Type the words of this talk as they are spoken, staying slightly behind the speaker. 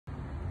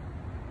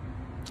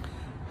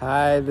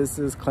Hi, this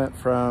is Clint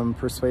from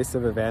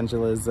Persuasive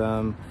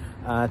Evangelism.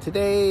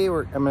 Today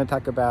I'm going to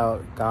talk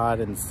about God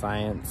and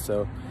science.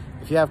 So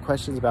if you have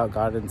questions about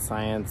God and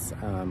science,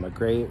 a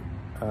great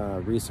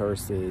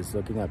resource is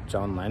looking up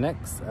John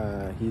Lennox.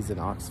 He's an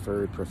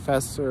Oxford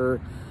professor,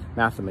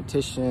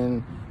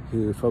 mathematician,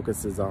 who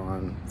focuses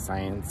on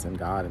science and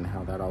God and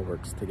how that all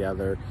works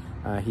together.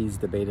 He's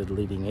debated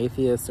leading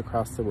atheists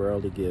across the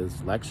world. He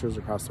gives lectures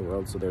across the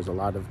world, so there's a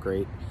lot of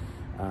great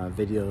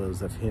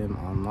videos of him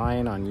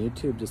online on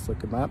YouTube. Just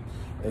look him up.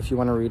 If you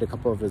want to read a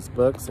couple of his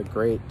books, a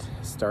great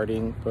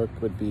starting book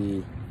would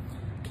be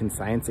Can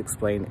Science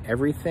Explain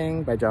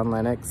Everything by John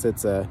Lennox.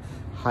 It's a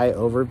high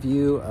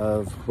overview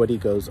of what he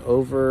goes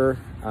over.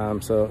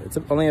 So it's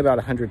only about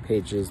 100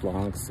 pages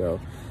long, so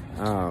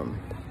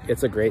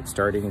it's a great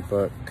starting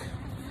book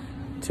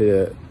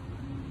to,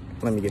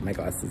 let me get my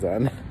glasses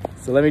on.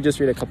 So let me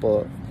just read a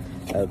couple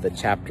of the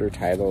chapter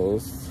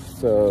titles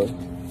so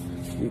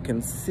you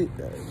can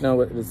know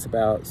what it's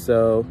about.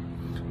 So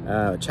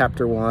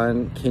chapter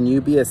 1, Can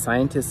You Be a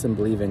Scientist and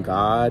Believe in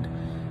God?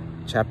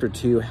 Chapter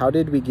 2, How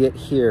Did We Get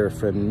Here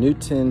from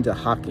Newton to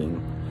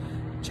Hawking?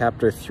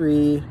 Chapter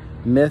 3,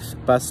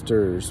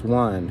 Mythbusters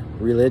 1,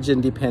 Religion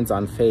Depends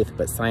on Faith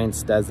but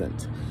Science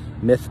Doesn't.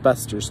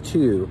 Mythbusters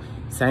 2,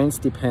 Science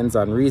Depends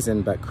on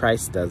Reason but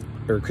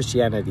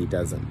Christianity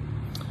doesn't.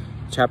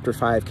 Chapter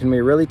 5, Can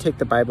We Really Take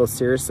the Bible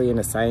Seriously in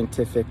a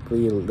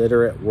Scientifically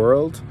Literate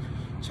World?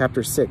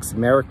 Chapter 6,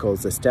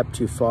 Miracles, A Step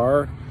Too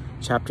Far.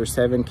 Chapter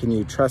 7, Can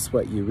You Trust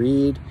What You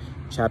Read?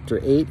 Chapter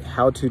 8,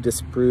 How to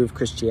Disprove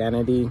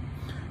Christianity.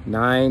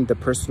 9, The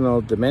Personal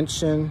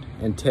Dimension.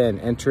 And 10,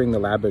 Entering the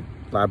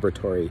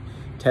Laboratory,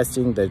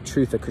 Testing the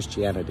Truth of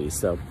Christianity.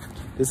 So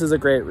this is a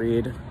great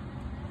read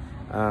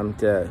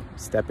to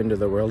step into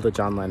the world of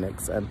John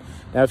Lennox.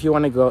 Now, if you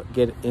want to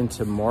get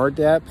into more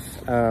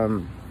depth,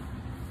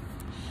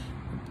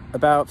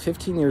 about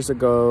 20 years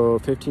ago,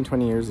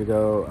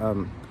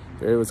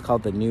 it was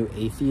called the New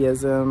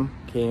Atheism.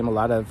 A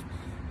lot of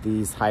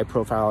these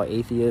high-profile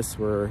atheists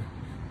were,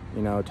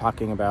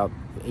 talking about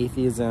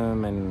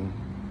atheism and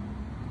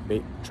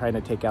trying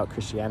to take out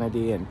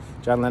Christianity. And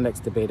John Lennox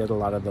debated a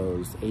lot of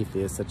those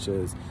atheists, such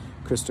as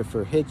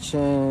Christopher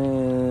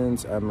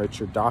Hitchens,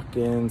 Richard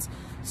Dawkins.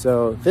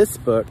 So this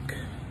book,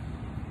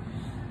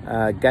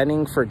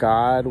 Gunning for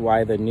God,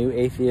 Why the New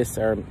Atheists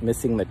Are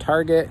Missing the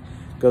Target,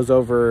 goes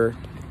over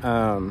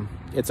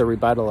it's a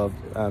rebuttal of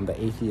the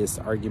atheist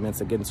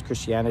arguments against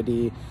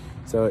Christianity.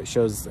 So it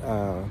shows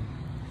a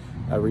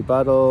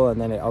rebuttal, and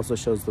then it also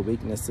shows the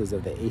weaknesses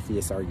of the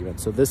atheist argument.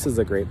 So this is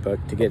a great book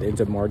to get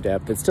into more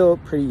depth. It's still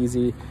pretty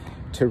easy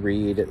to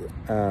read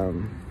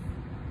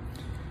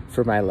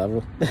for my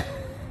level.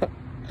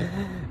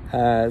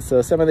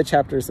 So some of the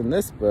chapters in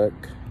this book,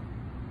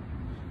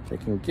 if I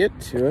can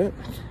get to it.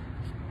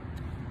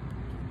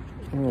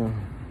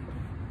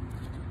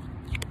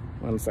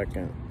 One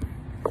second.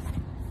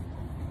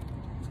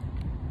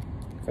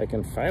 If I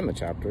can find the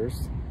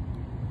chapters.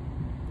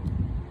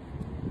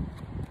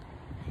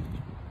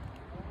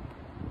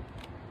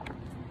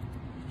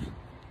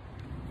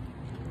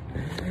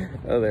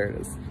 Oh, there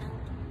it is.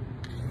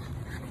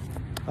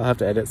 I'll have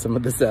to edit some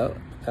of this out.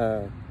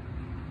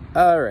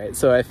 All right,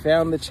 so I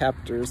found the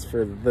chapters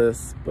for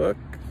this book.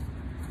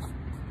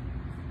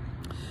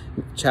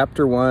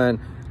 Chapter 1,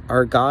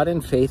 Are God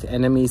and Faith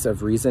Enemies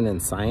of Reason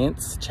and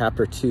Science?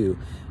 Chapter 2,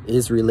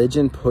 Is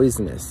Religion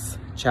Poisonous?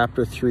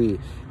 Chapter 3,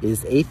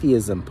 Is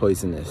Atheism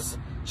Poisonous?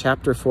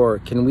 Chapter 4,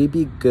 Can We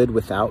Be Good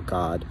Without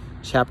God?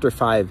 Chapter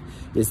 5,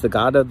 Is the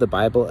God of the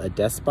Bible a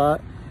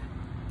despot?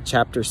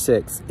 Chapter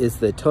 6, Is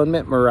the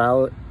Atonement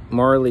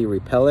morally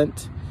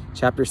repellent?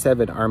 Chapter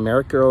 7, Are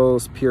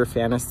Miracles Pure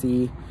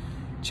Fantasy?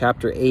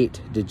 Chapter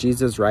 8, Did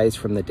Jesus Rise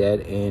from the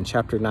Dead? And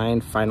Chapter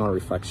 9, Final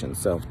Reflections.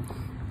 So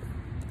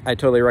I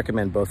totally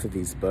recommend both of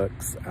these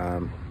books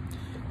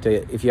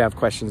if you have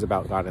questions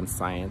about God and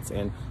science.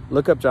 And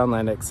look up John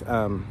Lennox.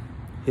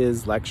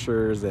 His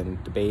lectures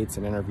and debates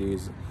and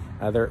interviews,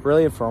 they're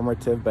really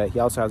informative, but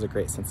he also has a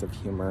great sense of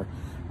humor.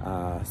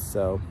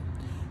 So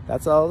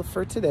that's all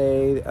for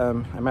today.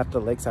 I'm at the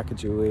Lake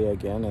Sacagawea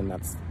again, and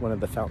that's one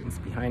of the fountains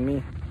behind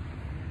me.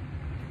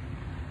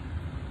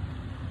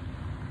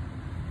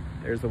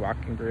 There's the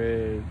walking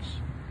bridge.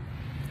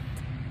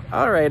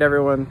 All right,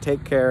 everyone,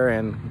 take care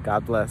and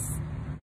God bless.